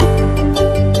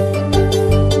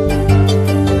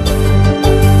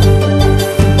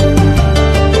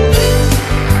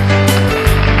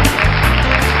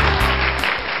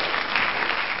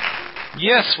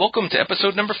yes, welcome to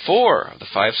episode number 4 of the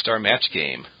 5-Star Match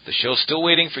Game. The show's still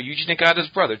waiting for Yuji Nagata's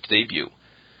brother to debut.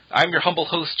 I'm your humble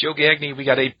host, Joe Gagne. We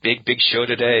got a big show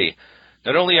today.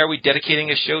 Not only are we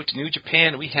dedicating a show to New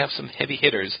Japan, we have some heavy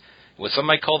hitters, what some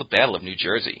might call the Battle of New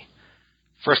Jersey.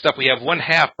 First up, we have one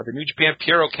half of the New Japan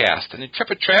Purocast, an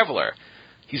intrepid traveler.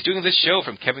 He's doing this show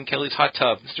from Kevin Kelly's hot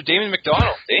tub, Mr. Damon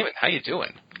McDonald. Damon, how you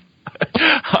doing?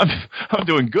 I'm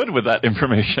doing good with that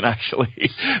information, actually.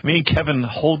 Me and Kevin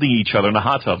holding each other in a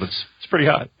hot tub. It's pretty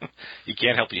hot. You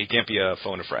can't help it. You can't be a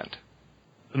phone a friend.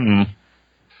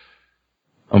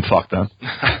 I'm fucked up.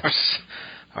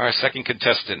 Our second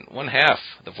contestant, one half,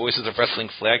 the Voices of Wrestling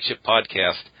flagship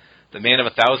podcast, the man of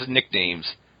 1,000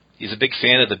 nicknames. He's a big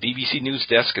fan of the BBC News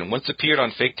Desk and once appeared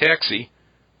on Fake Taxi.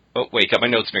 Oh, wait, got my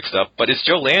notes mixed up. But it's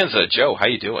Joe Lanza. Joe, how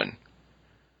you doing?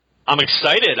 I'm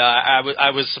excited.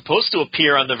 I was supposed to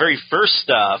appear on the very first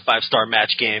 5-Star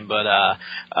Match Game, but I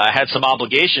had some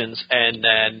obligations, and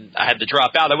then I had to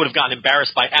drop out. I would have gotten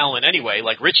embarrassed by Alan anyway,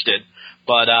 like Rich did.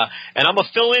 But and I'm a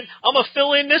fill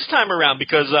in this time around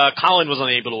because Colin was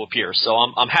unable to appear. So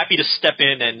I'm happy to step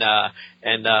in and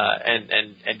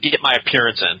get my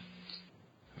appearance in.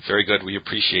 Very good. We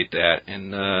appreciate that.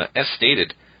 And as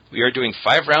stated, we are doing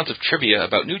 5 rounds of trivia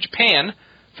about New Japan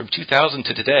from 2000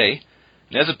 to today.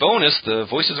 And as a bonus, the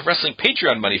Voices of Wrestling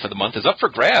Patreon money for the month is up for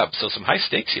grabs, so some high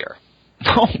stakes here.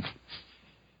 Oh,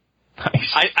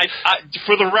 nice. I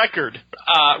for the record,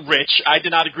 Rich, I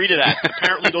did not agree to that.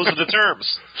 Apparently, those are the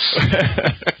terms.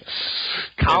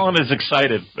 Colin is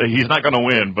excited. He's not going to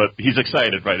win, but he's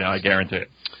excited right now, I guarantee it.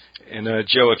 And,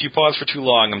 Joe, if you pause for too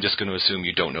long, I'm just going to assume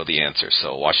you don't know the answer,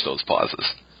 so watch those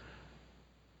pauses.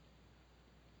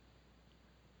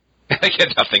 I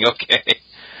get nothing, okay.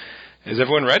 Is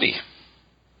everyone ready?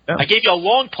 Yeah. I gave you a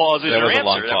long pause as your answer. That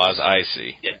was a long pause, I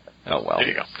see. Yeah. Oh, well. There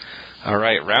you go. All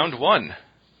right, round 1.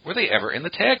 Were they ever in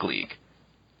the Tag League?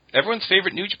 Everyone's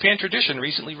favorite New Japan tradition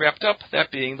recently wrapped up,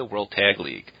 that being the World Tag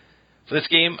League. For this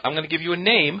game, I'm going to give you a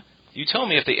name. You tell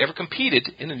me if they ever competed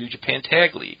in the New Japan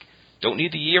Tag League. Don't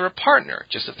need the year or partner,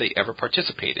 just if they ever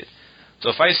participated. So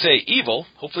if I say Evil,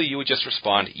 hopefully you would just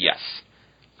respond yes.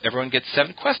 Everyone gets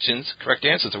 7 questions. Correct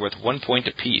answers are worth 1 point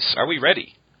apiece. Are we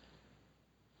ready?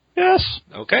 Yes.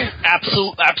 Okay.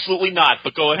 Absolutely not,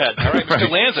 but go ahead. All right, Mr.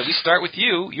 Lanza, we start with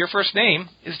you. Your first name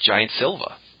is Giant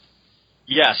Silva.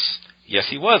 Yes. Yes,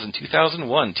 he was in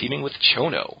 2001, teaming with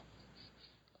Chono.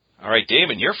 All right,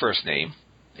 Damon, your first name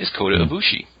is Kota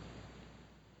Ibushi.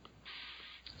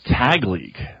 Tag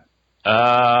League.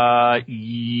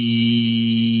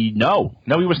 No,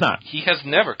 he was not. He has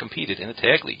never competed in the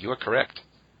Tag League. You are correct.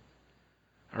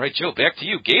 All right, Joe, back to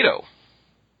you. Gato.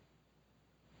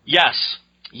 Yes.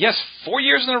 Yes, 4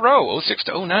 years in a row, 06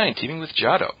 to 09, teaming with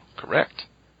Jado. Correct.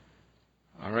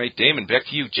 All right, Damon, back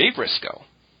to you. Jay Briscoe.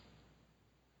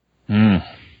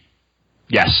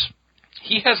 Yes.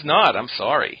 He has not. I'm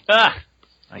sorry.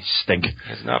 I stink. He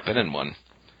has not been in one.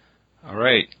 All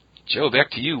right, Joe,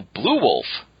 back to you. Blue Wolf.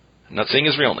 I'm not saying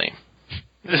his real name.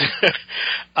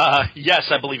 Yes,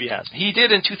 I believe he has. He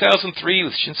did in 2003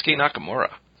 with Shinsuke Nakamura.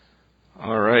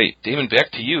 All right, Damon,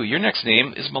 back to you. Your next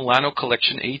name is Milano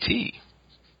Collection AT.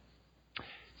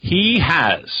 He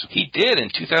has. He did in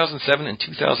 2007 and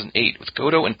 2008 with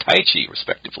Goto and Taichi,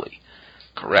 respectively.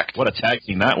 Correct. What a tag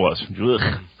team that was.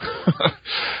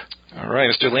 All right,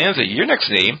 Mr. Lanza, your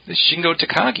next name is Shingo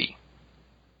Takagi.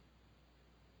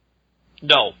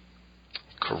 No.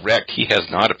 Correct. He has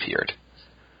not appeared.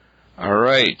 All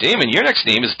right, Damon, your next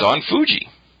name is Don Fuji.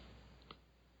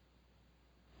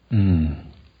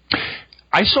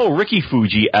 I saw Ricky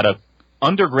Fuji at a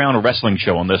underground wrestling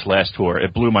show on this last tour.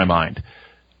 It blew my mind.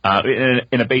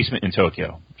 In a basement in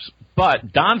Tokyo.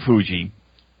 But Don Fuji,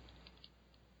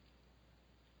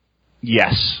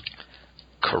 yes.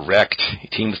 Correct. He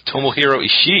teamed with Tomohiro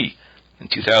Ishii in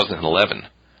 2011.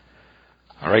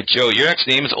 All right, Joe, your next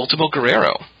name is Ultimo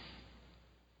Guerrero.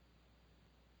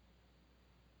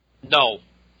 No.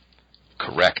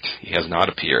 Correct. He has not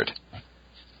appeared.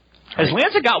 Has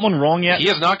Lanza got one wrong yet? He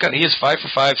has not got. He is 5 for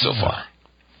 5 so far.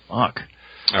 Fuck.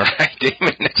 All right,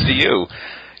 Damon, next to you.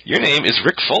 Your name is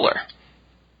Rick Fuller.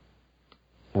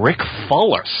 Rick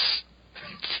Fuller?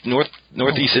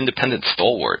 Northeast Independent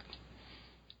stalwart.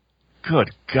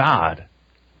 Good God.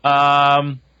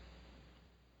 My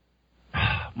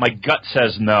gut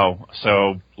says no,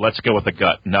 so let's go with the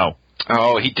gut. No.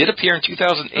 Oh, he did appear in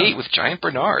 2008 with Giant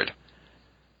Bernard.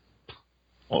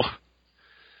 Oh.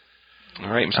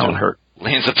 All right, Mr. Hurt.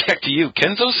 Lanza, back to you.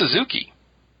 Kenzo Suzuki.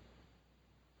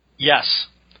 Yes.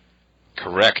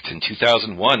 Correct. In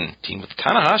 2001, teamed with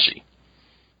Tanahashi.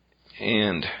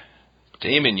 And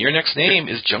Damon, your next name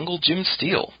is Jungle Jim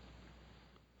Steele.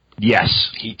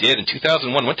 Yes. He did in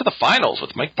 2001. Went to the finals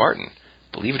with Mike Barton.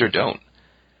 Believe it or don't.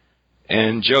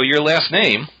 And, Joe, your last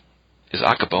name is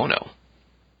Akabono.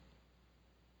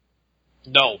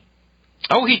 No.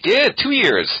 Oh, he did. 2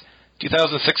 years.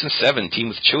 2006 and 7. Team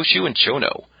with Choshu and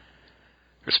Chono,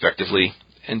 respectively.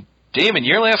 And, Damon,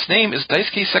 your last name is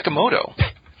Daisuke Sekimoto.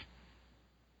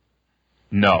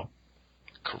 No.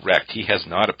 Correct. He has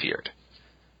not appeared.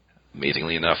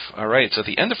 Amazingly enough. All right, so at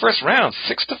the end of the first round,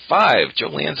 6-5, Joe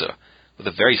Lanza with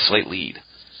a very slight lead.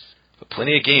 But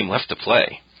plenty of game left to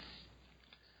play.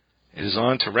 It is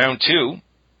on to round 2.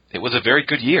 It was a very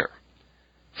good year.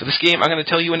 For this game, I'm going to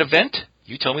tell you an event.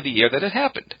 You tell me the year that it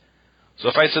happened. So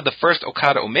if I said the first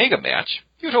Okada-Omega match,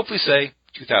 you would hopefully say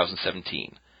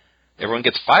 2017. Everyone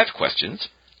gets 5 questions.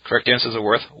 Correct answers are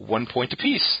worth 1 point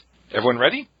apiece. Everyone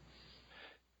ready?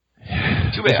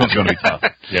 Too bad. This one's going to be tough.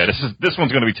 Yeah, this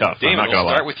one's going to be tough. Damon, I'm not we'll going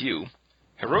to start lie. with you.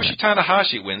 Hiroshi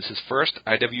Tanahashi wins his first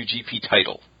IWGP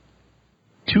title.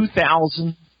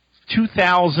 2008?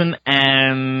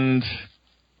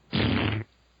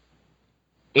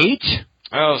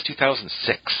 Oh, it was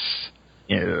 2006.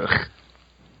 Ugh.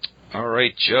 All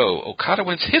right, Joe. Okada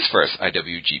wins his first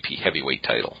IWGP heavyweight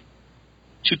title.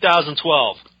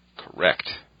 2012.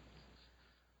 Correct.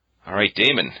 All right,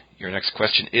 Damon. Your next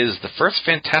question is the first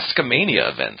Fantastica Mania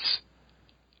events.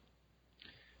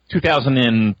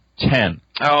 2010.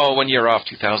 Oh, 1 year off,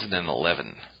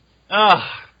 2011.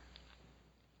 Ah.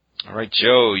 All right,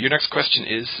 Joe. Your next question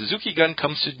is Suzuki Gun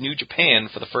comes to New Japan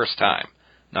for the first time.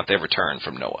 Not their return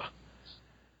from Noah.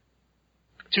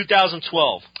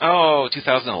 2012. Oh,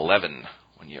 2011.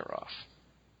 1 year off.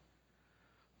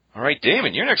 All right,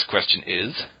 Damon, your next question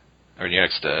is, or your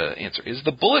next answer is,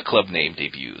 the Bullet Club name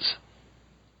debuts.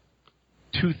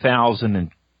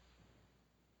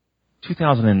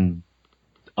 2011.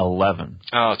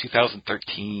 Oh,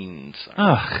 2013. Sorry.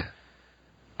 Ugh.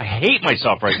 I hate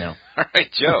myself right now. All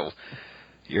right, Joe.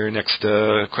 Your next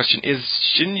question is,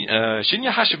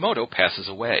 Shinya Hashimoto passes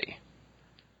away.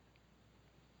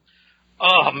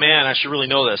 Oh, man, I should really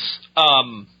know this.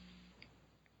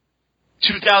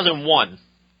 2001.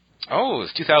 Oh, it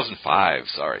was 2005.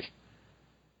 Sorry.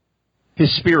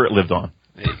 His spirit lived on.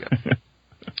 There you go.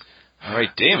 All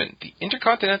right, Damon. The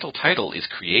Intercontinental title is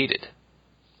created.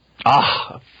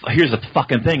 Here's the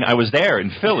fucking thing. I was there in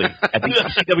Philly at the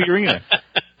ECW Arena.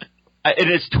 It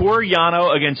is Toru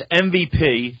Yano against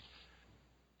MVP.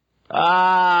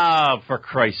 For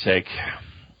Christ's sake.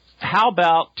 How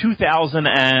about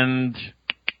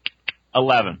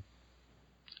 2011?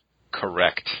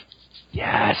 Correct.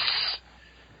 Yes.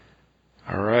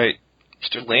 All right.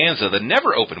 Mr. Lanza, the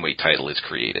Never Openweight title is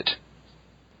created.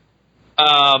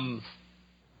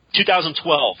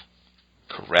 2012.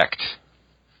 Correct.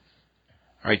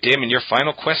 All right, Damon, your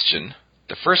final question.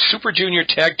 The first Super Junior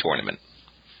Tag Tournament.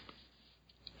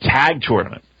 Tag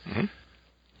tournament. Mm-hmm.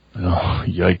 Oh,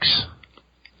 yikes.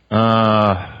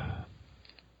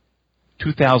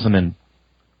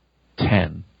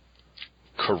 2010.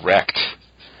 Correct.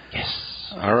 Yes.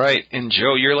 All right, and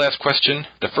Joe, your last question.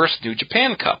 The first New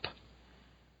Japan Cup.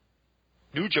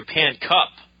 New Japan Cup.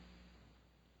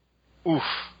 Oof.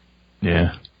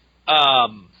 Yeah. I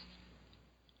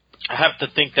have to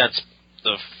think that's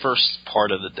the first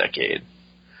part of the decade.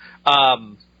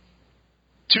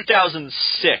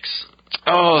 2006.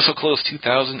 Oh, so close.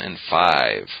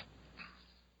 2005.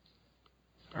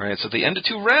 All right, so at the end of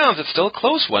 2 rounds, it's still a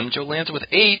close one. Joe Lanza with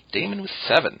 8, Damon with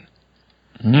 7.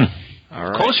 All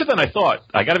right. Closer than I thought.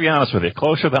 I got to be honest with you.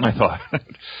 Closer than I thought.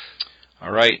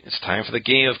 All right, it's time for the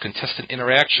game of contestant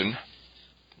interaction.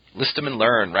 List them and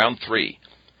learn, round 3.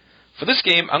 For this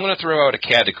game, I'm going to throw out a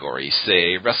category,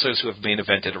 say wrestlers who have main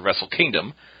evented at Wrestle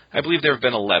Kingdom. I believe there have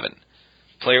been 11.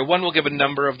 Player 1 will give a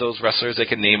number of those wrestlers they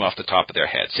can name off the top of their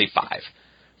head, say 5.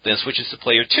 Then switches to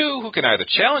Player 2, who can either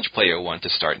challenge Player 1 to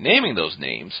start naming those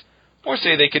names, or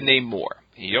say they can name more.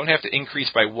 You don't have to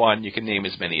increase by 1, you can name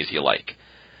as many as you like.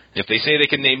 If they say they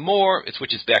can name more, it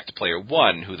switches back to Player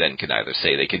 1, who then can either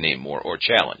say they can name more or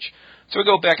challenge. So we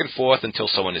go back and forth until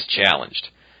someone is challenged.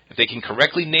 If they can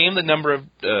correctly name the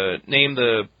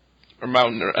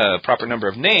proper number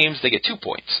of names, they get 2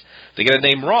 points. If they get a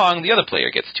name wrong, the other player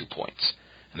gets 2 points.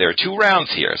 And there are 2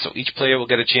 rounds here, so each player will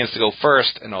get a chance to go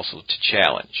first and also to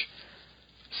challenge.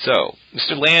 So,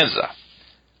 Mr. Lanza,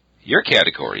 your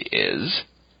category is,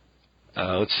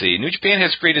 let's see, New Japan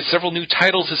has created several new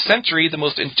titles this century, the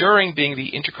most enduring being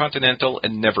the Intercontinental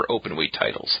and Never Openweight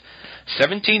titles.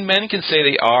 17 men can say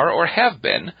they are or have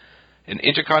been an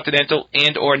Intercontinental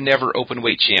and or Never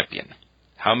Openweight champion.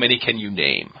 How many can you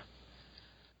name?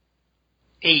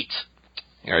 8.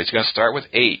 All right, he's going to start with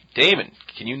 8. Damon,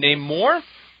 can you name more,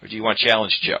 or do you want to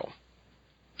challenge Joe?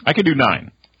 I could do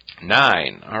 9.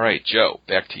 9. All right, Joe,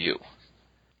 back to you.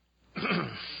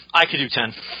 I could do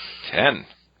 10. 10.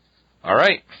 All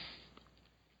right.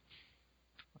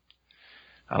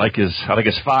 I like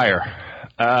his fire.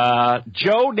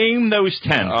 Joe, name those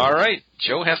 10. All right.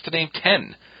 Joe has to name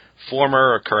 10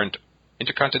 former or current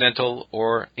Intercontinental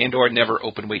or never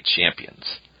openweight champions.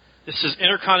 This is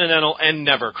Intercontinental and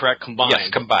never, correct? Combined? Yes,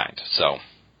 combined. So,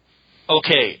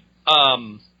 okay.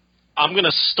 I'm going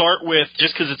to start with,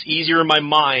 just because it's easier in my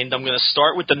mind, I'm going to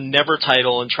start with the never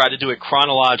title and try to do it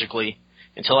chronologically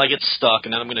until I get stuck,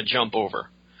 and then I'm going to jump over.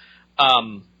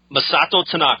 Masato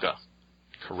Tanaka.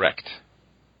 correct.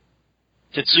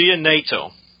 Tetsuya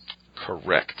Naito.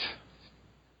 Correct.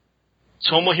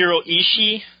 Tomohiro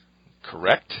Ishii.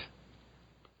 Correct.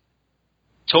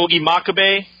 Togi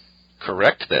Makabe.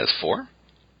 Correct. That is 4.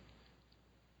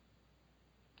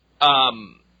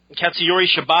 Katsuyori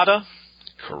Shibata.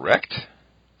 Correct.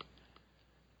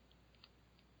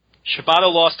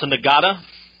 Shibata lost to Nagata.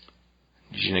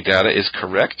 Yuji Nagata is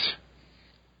correct.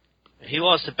 He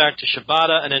lost it back to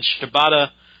Shibata, and then Shibata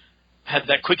had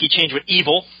that quickie change with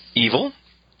Evil. Evil.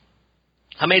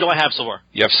 How many do I have so far?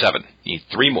 You have 7. You need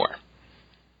 3 more.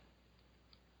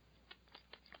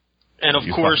 And of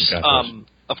course,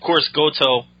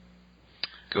 Goto.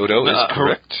 Goto is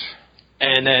correct.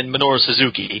 And then Minoru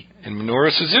Suzuki. And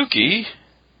Minoru Suzuki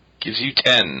gives you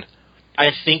 10.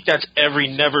 I think that's every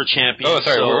never champion. Oh,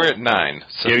 sorry, so we're at 9.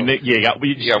 So we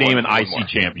just name an IC more.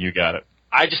 champ. You got it.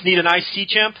 I just need an IC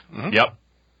champ? Mm-hmm. Yep.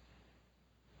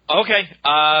 Okay.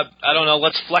 I don't know.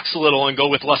 Let's flex a little and go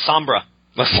with La Sombra.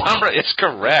 La Sombra is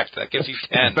correct. That gives you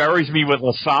 10. Buries me with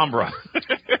La Sombra.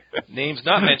 Names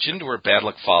not mentioned were Bad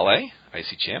Luck Fale,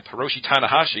 IC champ, Hiroshi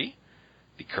Tanahashi,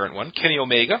 the current one, Kenny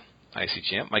Omega, IC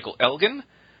champ, Michael Elgin,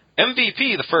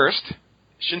 MVP the first,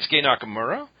 Shinsuke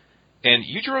Nakamura, and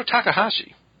Yujiro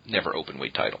Takahashi, never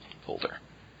openweight title holder.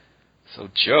 So,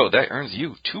 Joe, that earns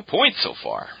you 2 points so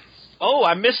far. Oh,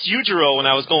 I missed Yujiro when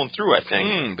I was going through, I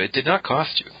think. But it did not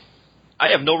cost you. I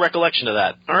have no recollection of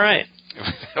that. All right.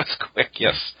 That was quick,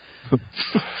 yes.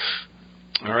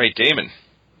 All right, Damon,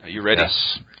 are you ready?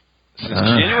 Yes. Since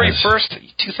January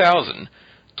 1st, 2000,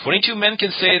 22 men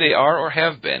can say they are or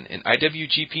have been an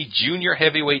IWGP Junior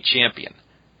Heavyweight Champion.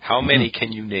 How many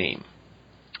can you name?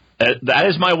 That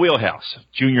is my wheelhouse,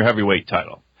 Junior Heavyweight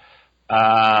title.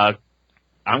 I'm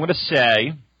going to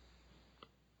say,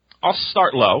 I'll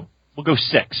start low. We'll go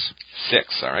 6.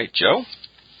 6, all right. Joe?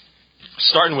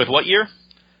 Starting with what year?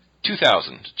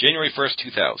 2000, January 1st,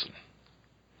 2000.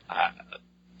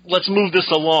 Let's move this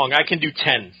along. I can do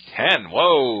 10. 10,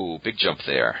 whoa, big jump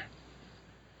there.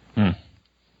 I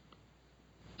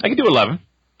can do 11.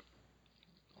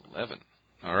 11,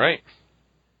 all right.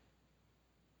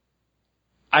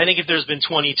 I think if there's been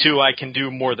 22, I can do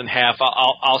more than half.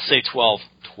 I'll say 12.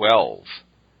 12.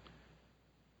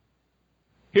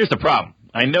 Here's the problem.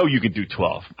 I know you can do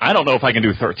 12. I don't know if I can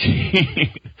do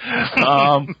 13.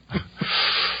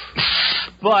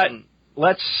 But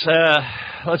let's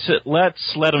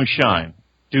let them shine.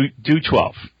 Do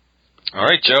 12. All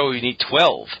right, Joe, you need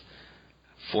 12.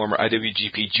 Former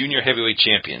IWGP Junior Heavyweight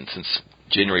Champion since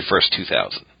January 1st,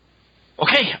 2000.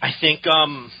 Okay, I think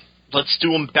let's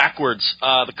do them backwards.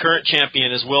 The current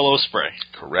champion is Will Ospreay.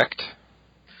 Correct.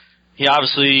 He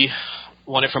obviously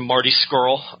won it from Marty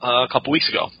Scurll a couple weeks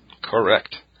ago.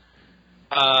 Correct.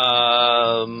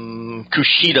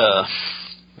 Kushida.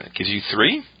 That gives you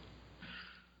 3.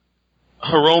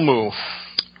 Hiromu.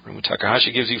 Hiromu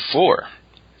Takahashi gives you 4.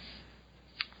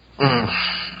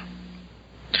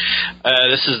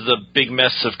 This is the big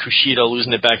mess of Kushida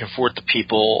losing it back and forth to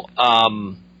people.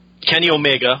 Kenny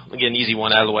Omega, again, easy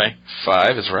one out of the way.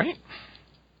 5 is right.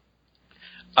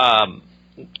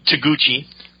 Taguchi.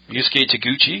 Yusuke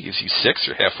Taguchi gives you 6.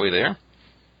 You're halfway there.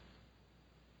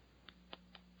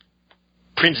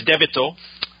 Prince Devito.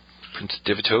 Prince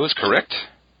Devito is correct.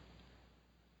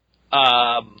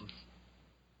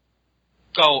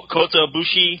 Kota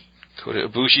Ibushi. Kota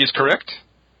Ibushi is correct.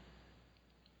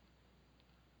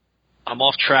 I'm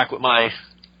off track with my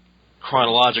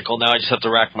chronological. Now I just have to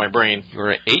rack my brain.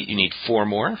 You're at 8. You need 4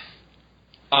 more.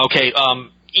 Okay,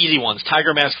 easy ones.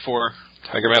 Tiger Mask 4.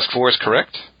 Tiger Mask 4 is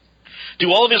correct.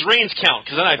 Do all of his reigns count?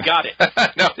 Because then I've got it.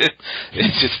 No,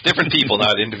 it's just different people,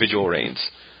 not individual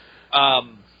reigns.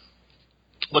 Wataru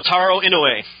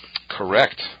Inoue.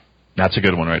 Correct. That's a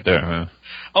good one right there. Huh?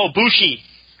 Oh, Bushi.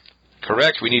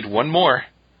 Correct. We need 1 more.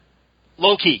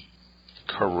 Loki.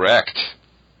 Correct.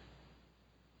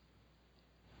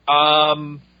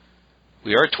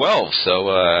 We are at 12, so...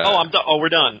 I'm done. Oh, we're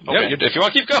done. Okay. Yeah, if you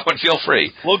want to keep going, feel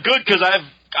free. Well, good, because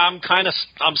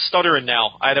I'm stuttering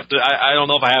now. I don't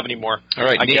know if I have any more. All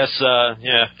right. I guess,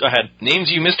 yeah, go ahead.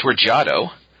 Names you missed were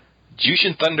Jado,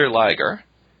 Jushin Thunder Liger,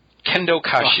 Kendo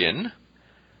Kashin,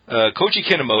 Koji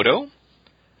Kanemoto,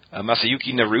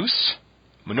 Masayuki Naruse,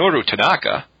 Minoru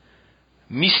Tanaka,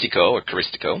 Mystico or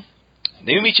Caristico,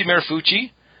 Naomichi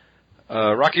Marufuchi,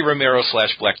 Rocky Romero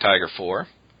 / Black Tiger 4,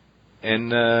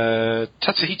 and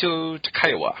Tatsuhito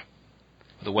Takayawa.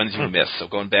 The ones you missed. So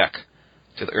going back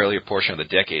to the earlier portion of the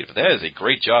decade. But that is a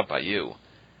great job by you.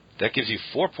 That gives you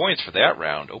 4 points for that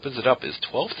round. Opens it up as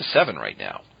 12-7 right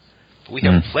now. But we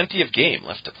have plenty of game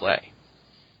left to play.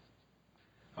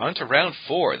 On to round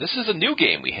 4. This is a new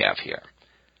game we have here.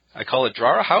 I call it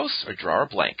Draw a House or Draw a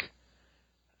Blank.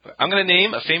 I'm going to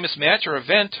name a famous match or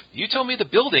event. You tell me the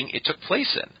building it took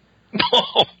place in.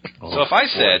 So if I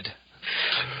said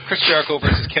Chris Jericho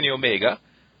versus Kenny Omega,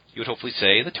 you would hopefully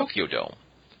say the Tokyo Dome.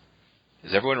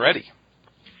 Is everyone ready?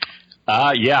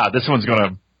 Yeah, this one's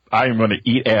I am gonna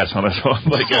eat ass on this one.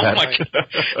 My God.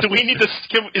 Do we need to?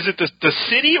 Is it the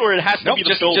city or it has to be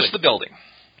the building? Just the building.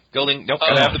 Building. Nope.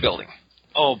 Gotta have the building.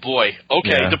 Oh boy.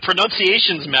 Okay. Yeah. The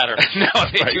pronunciations matter. No,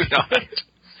 they do not.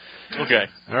 Okay.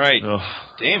 All right.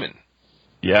 Damon.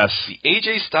 Yes. The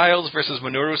AJ Styles versus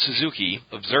Minoru Suzuki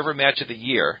Observer Match of the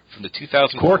Year from the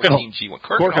 2014 G1.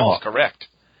 Korakuen Hall is correct.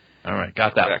 All right,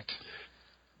 got that. Correct.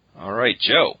 All right,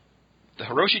 Joe. The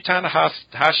Hiroshi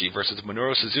Tanahashi versus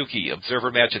Minoru Suzuki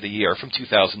Observer Match of the Year from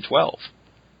 2012.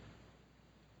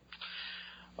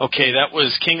 Okay, that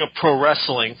was King of Pro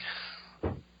Wrestling.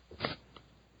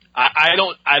 I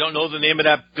don't know the name of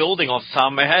that building off the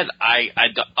top of my head.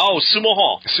 Sumo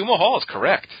Hall. Sumo Hall is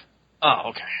correct. Oh,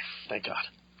 okay. Thank God.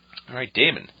 All right,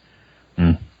 Damon.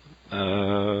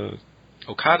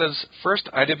 Okada's first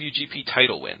IWGP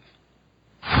title win.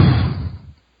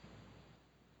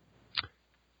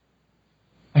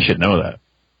 I should know that.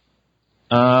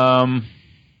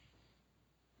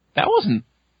 That wasn't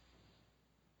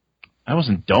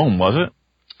Dome, was it?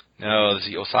 No, it was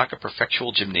the Osaka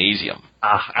Prefectural Gymnasium.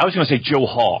 I was going to say Joe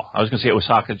Hall. I was going to say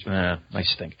Osaka.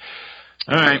 Nice thing.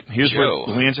 All right, here's Joe.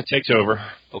 where Lanza takes over.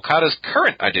 Okada's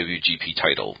current IWGP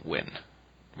title win,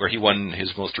 where he won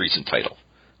his most recent title,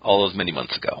 all those many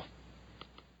months ago.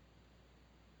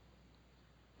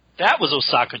 That was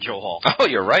Osaka Joe Hall. Oh,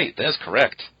 you're right. That's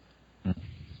correct.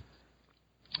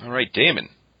 All right, Damon,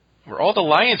 where all the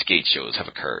Lionsgate shows have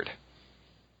occurred.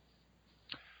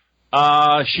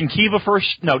 Shinkiba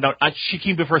first. No, not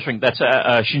Shinkiba first ring. That's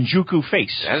Shinjuku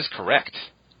Face. That is correct.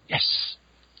 Yes.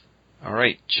 All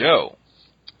right, Joe.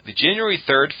 The January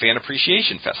 3rd Fan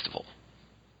Appreciation Festival.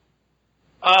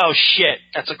 Oh, shit.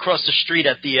 That's across the street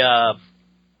at the,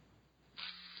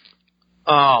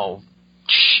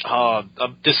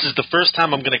 this is the first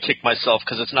time I'm going to kick myself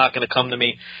because it's not going to come to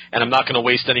me, and I'm not going to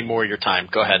waste any more of your time.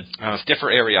 Go ahead. It's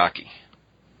Differ Ariake.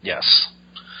 Yes.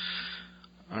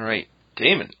 All right,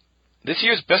 Damon. This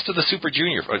year's Best of the Super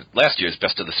Junior, or last year's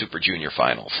Best of the Super Junior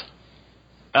finals.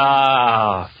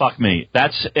 Fuck me.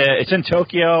 It's in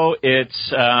Tokyo. It's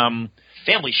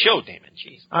family show, Damon.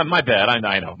 Jeez. My bad.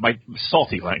 I know. My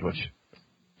salty language.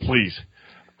 Please.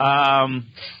 I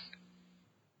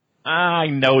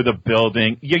know the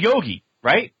building. Yoyogi,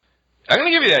 right? I'm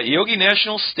going to give you that. Yogi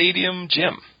National Stadium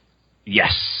Gym.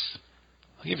 Yes.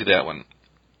 I'll give you that one.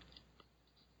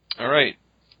 All right.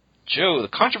 Joe, the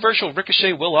controversial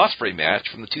Ricochet Will Ospreay match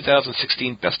from the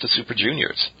 2016 Best of Super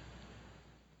Juniors.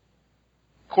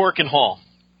 Korakuen Hall.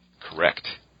 Correct.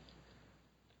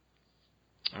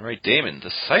 All right, Damon,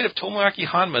 the site of Tomoaki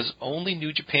Hanma's only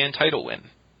New Japan title win.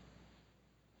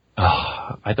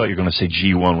 Oh, I thought you were going to say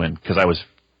G1 win because I was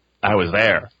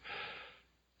there.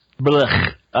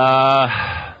 Blech.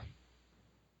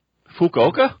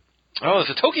 Fukuoka? Oh, it's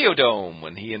the Tokyo Dome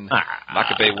when he and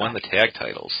Makabe won the tag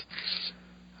titles.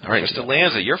 All right, Mr.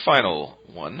 Lanza, your final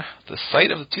one. The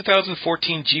site of the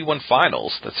 2014 G1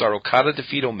 Finals that saw Okada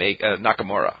defeat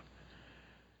Nakamura.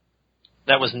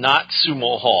 That was not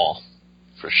Sumo Hall,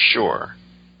 for sure.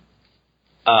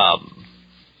 That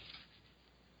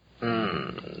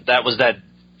was that. It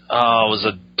was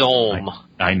a dome.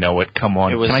 I know it. Come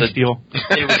on. Can I steal?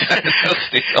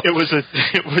 It was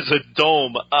a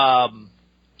dome. I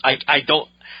don't.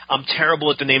 I'm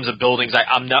terrible at the names of buildings.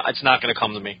 I'm not. It's not going to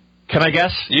come to me. Can I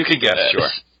guess? You can guess, sure.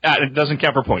 It doesn't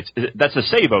count for points. That's the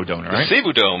Seibo Dome, right? The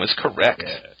Seibo Dome is correct.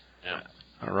 Yeah.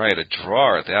 All right, a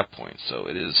draw at that point. So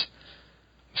it is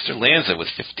Mr. Lanza with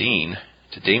 15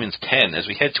 to Damon's 10 as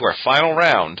we head to our final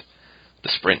round, the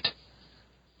sprint.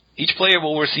 Each player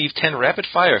will receive 10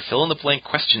 rapid-fire fill-in-the-blank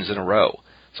questions in a row.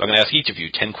 So I'm going to ask each of you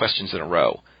 10 questions in a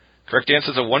row. Correct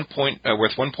answers are worth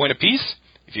 1 point apiece.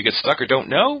 If you get stuck or don't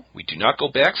know, we do not go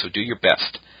back, so do your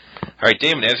best. All right,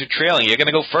 Damon, as you're trailing, you're going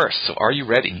to go first, so are you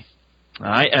ready?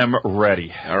 I am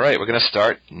ready. All right, we're going to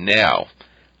start now.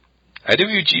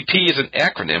 IWGP is an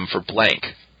acronym for blank.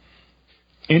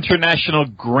 International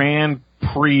Grand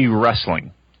Prix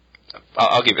Wrestling.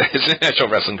 I'll give you that. It's International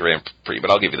Wrestling Grand Prix,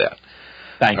 but I'll give you that.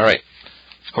 Thank you. All right.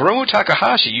 Hiromu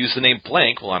Takahashi used the name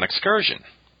blank while on excursion.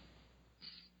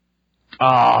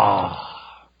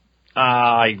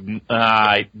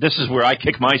 This is where I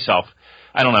kick myself.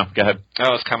 I don't know. Go ahead.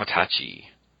 Oh, it's Kamatachi.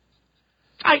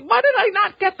 Why did I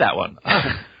not get that one?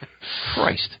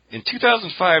 Christ. In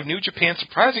 2005, New Japan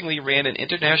surprisingly ran an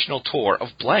international tour of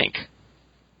blank.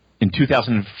 In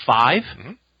 2005?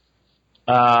 Mm-hmm.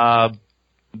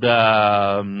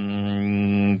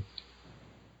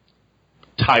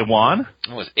 Taiwan?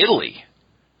 It was Italy.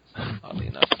 Oddly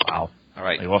enough. Wow. All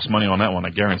right. I lost money on that one, I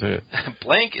guarantee it.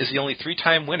 Blank is the only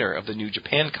 3-time winner of the New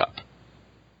Japan Cup.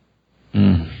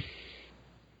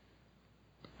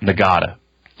 Nagata.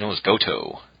 It was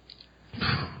Goto.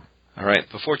 All right.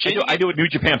 Before changing I do a New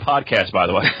Japan podcast, by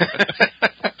the way.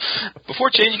 Before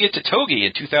changing it to Togi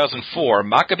in 2004,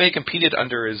 Makabe competed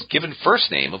under his given first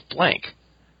name of blank.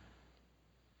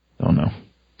 Don't know.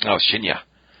 Oh, Shinya.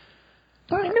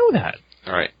 I knew that.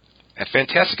 All right. At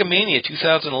Fantastica Mania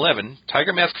 2011,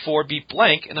 Tiger Mask 4 beat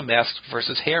blank in a mask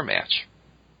versus hair match.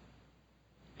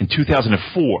 In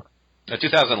 2004.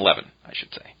 2011, I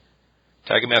should say.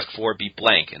 Tiger Mask 4 beat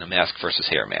blank in a mask versus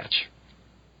hair match.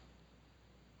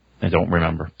 I don't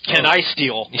remember. Can I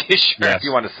steal? Sure, Yes. if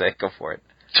you want to say it, go for it.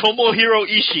 Tomohiro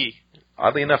Ishii.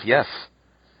 Oddly enough, yes.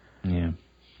 Yeah.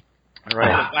 All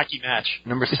right. A wacky match.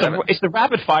 Number 7. It's the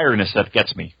rapid fireness that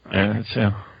gets me. All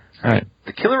right.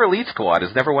 The Killer Elite Squad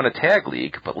has never won a tag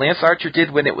league, but Lance Archer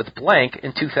did win it with blank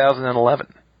in 2011.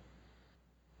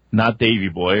 Not Davey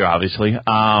Boy, obviously.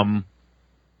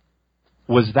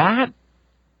 Was that?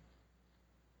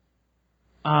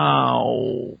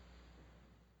 Oh,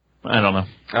 I don't know.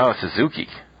 Oh, Suzuki.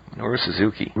 Minoru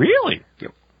Suzuki. Really?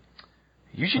 Yep.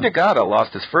 Yuji Nagata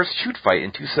lost his first shoot fight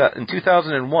in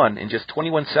 2001 in just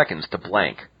 21 seconds to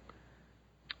blank.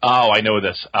 Oh, I know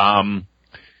this.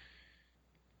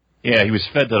 Yeah, he was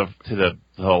fed to the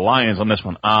Lions on this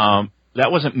one.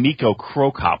 That wasn't Miko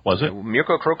Krokop, was it?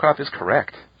 Mirko Krokop is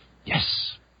correct.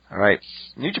 Yes. All right.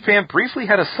 New Japan briefly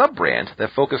had a sub-brand that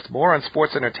focused more on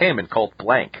sports entertainment called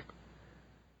blank.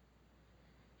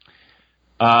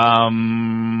 The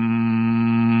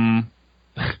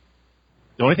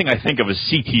only thing I think of is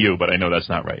CTU, but I know that's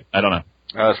not right. I don't know.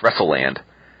 It's WrestleLand.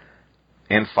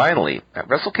 And finally, at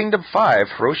Wrestle Kingdom 5,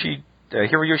 Hiroyoshi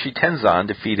Tenzan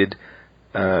defeated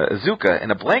Iizuka in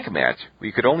a blank match where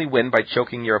you could only win by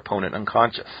choking your opponent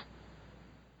unconscious.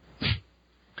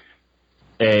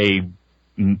 A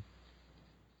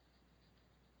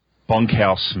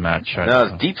bunkhouse match. No,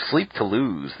 it's Deep Sleep to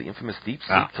Lose, the infamous Deep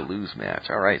Sleep to Lose match.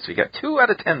 All right, so you got 2 out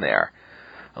of 10 there.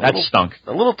 That stunk.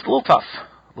 A little tough.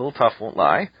 A little tough, won't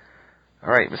lie. All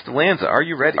right, Mr. Lanza, are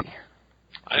you ready?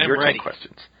 I am your ready. 10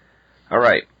 questions. All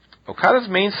right. Okada's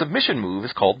main submission move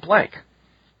is called blank.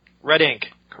 Red ink.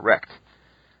 Correct.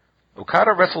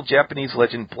 Okada wrestled Japanese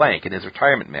legend blank in his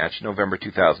retirement match November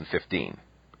 2015.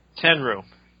 Tenru.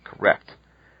 Correct.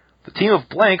 The team of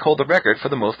blank hold the record for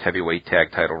the most heavyweight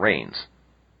tag title reigns.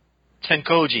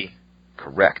 Tenkoji.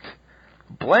 Correct.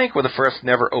 Blank were the first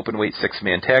never openweight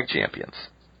 6-man tag champions.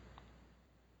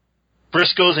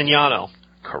 Briscoes and Yano.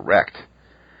 Correct.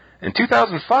 In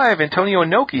 2005, Antonio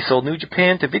Inoki sold New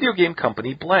Japan to video game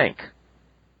company blank.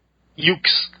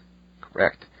 Ukes.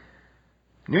 Correct.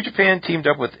 New Japan teamed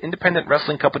up with independent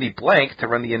wrestling company blank to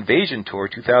run the Invasion Tour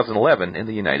 2011 in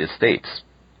the United States.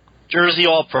 Jersey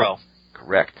All-Pro.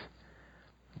 Correct.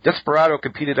 Desperado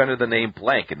competed under the name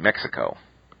blank in Mexico.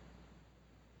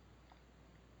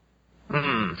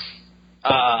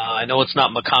 I know it's not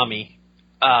Makami.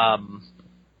 I'm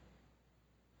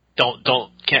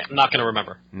not going to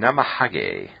remember.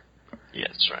 Namahage. Yeah,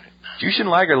 that's right. Jushin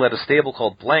Liger led a stable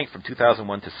called Blank from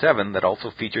 2001 to 7 that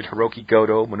also featured Hiroki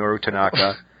Goto, Minoru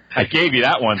Tanaka. I gave you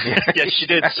that one. Yes, you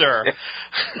did, sir.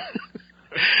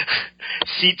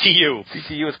 CTU.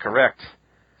 CTU is correct.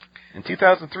 In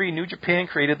 2003, New Japan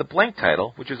created the Blank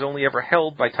title, which was only ever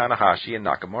held by Tanahashi and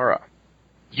Nakamura.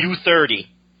 U30.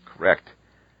 Correct.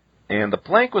 And the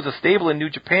Blank was a stable in New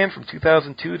Japan from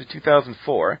 2002 to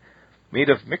 2004, made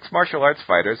of mixed martial arts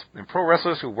fighters and pro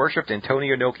wrestlers who worshipped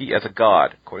Antonio Inoki as a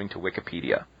god, according to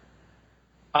Wikipedia.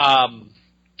 I'm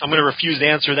going to refuse to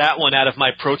answer that one out of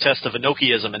my protest of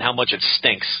Inokiism and how much it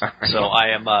stinks. So I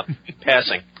am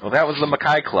passing. Well, that was the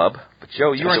Mackay Club. But,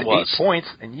 Joe, you earned 8 points,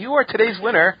 and you are today's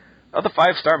winner of the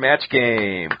 5-star match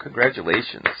game.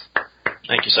 Congratulations.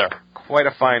 Thank you, sir. quite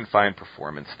a fine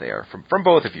performance there from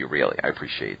both of you, really. I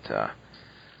appreciate the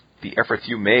efforts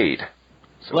you made.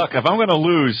 So, look, if I'm going to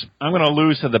lose, I'm going to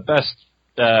lose to the best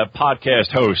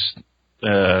podcast host.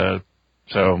 Boy.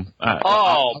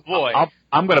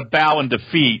 I'm going to bow in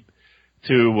defeat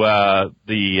to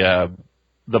the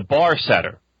bar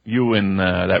setter, you and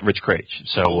that Rich Craich.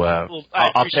 So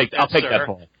I'll take that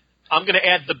ball. I'm going to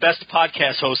add the best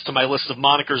podcast host to my list of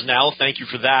monikers now. Thank you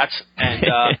for that. And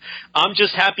I'm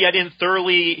just happy I didn't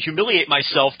thoroughly humiliate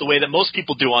myself the way that most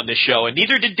people do on this show, and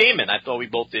neither did Damon. I thought we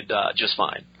both did just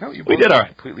fine. No, we did all right.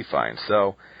 Completely fine.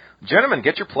 So, gentlemen,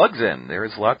 get your plugs in. There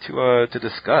is a lot to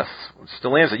discuss.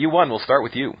 Stelanza, you won. We'll start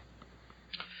with you.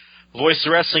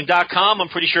 VoicesOfWrestling.com. I'm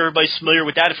pretty sure everybody's familiar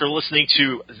with that if you're listening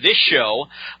to this show.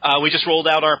 We just rolled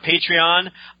out our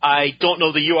Patreon. I don't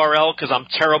know the URL because I'm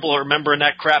terrible at remembering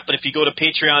that crap, but if you go to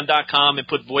Patreon.com and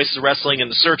put Voices of Wrestling in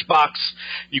the search box,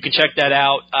 you can check that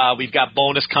out. We've got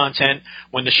bonus content.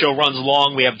 When the show runs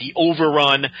long, we have the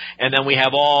overrun, and then we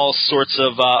have all sorts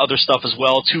of other stuff as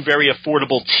well, 2 very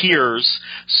affordable tiers.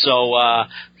 So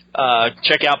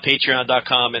check out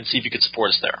Patreon.com and see if you could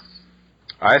support us there.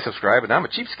 I subscribe, and I'm a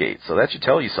cheapskate, so that should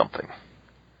tell you something.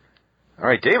 All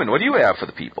right, Damon, what do you have for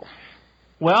the people?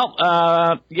 Well,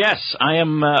 yes, I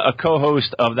am a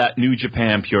co-host of that New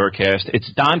Japan Purecast.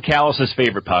 It's Don Callis'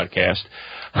 favorite podcast.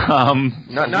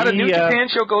 Not a New Japan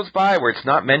show goes by where it's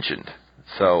not mentioned.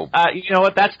 So you know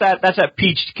what? That's that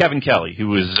peach Kevin Kelly, who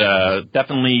was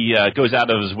definitely goes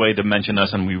out of his way to mention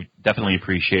us, and we definitely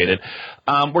appreciate it.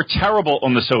 We're terrible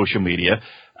on the social media.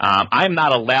 I'm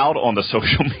not allowed on the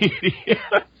social media.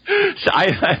 So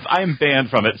I'm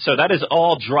banned from it. So that is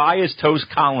all dry as toast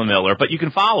Colin Miller. But you can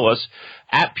follow us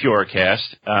at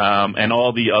Purecast and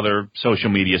all the other social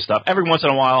media stuff. Every once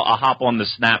in a while, I'll hop on the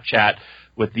Snapchat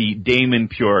with the Damon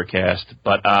Purecast.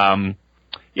 But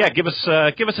yeah, give us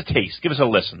a taste. Give us a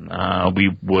listen.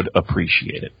 We would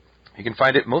appreciate it. You can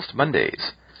find it most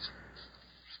Mondays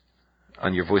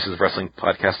on your Voices of Wrestling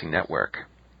podcasting network.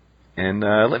 And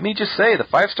let me just say, the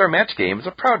 5-Star Match Game is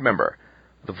a proud member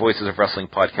of the Voices of Wrestling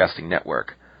podcasting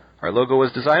network. Our logo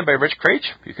was designed by Rich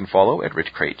Craich. You can follow at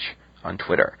Rich Craich on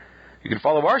Twitter. You can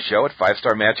follow our show at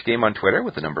 5-Star Match Game on Twitter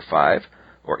with the number 5,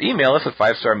 or email us at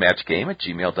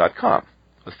 5starmatchgame@gmail.com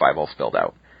with 5 all spelled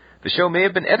out. The show may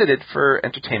have been edited for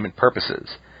entertainment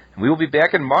purposes. And we will be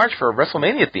back in March for a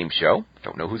WrestleMania-themed show.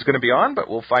 Don't know who's going to be on, but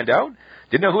we'll find out.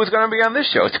 Didn't know who was going to be on this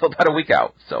show until about a week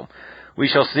out. So we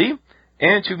shall see.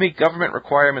 And to meet government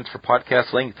requirements for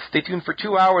podcast length, stay tuned for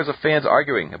 2 hours of fans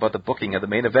arguing about the booking of the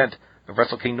main event of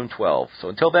Wrestle Kingdom 12. So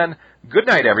until then, good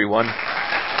night, everyone.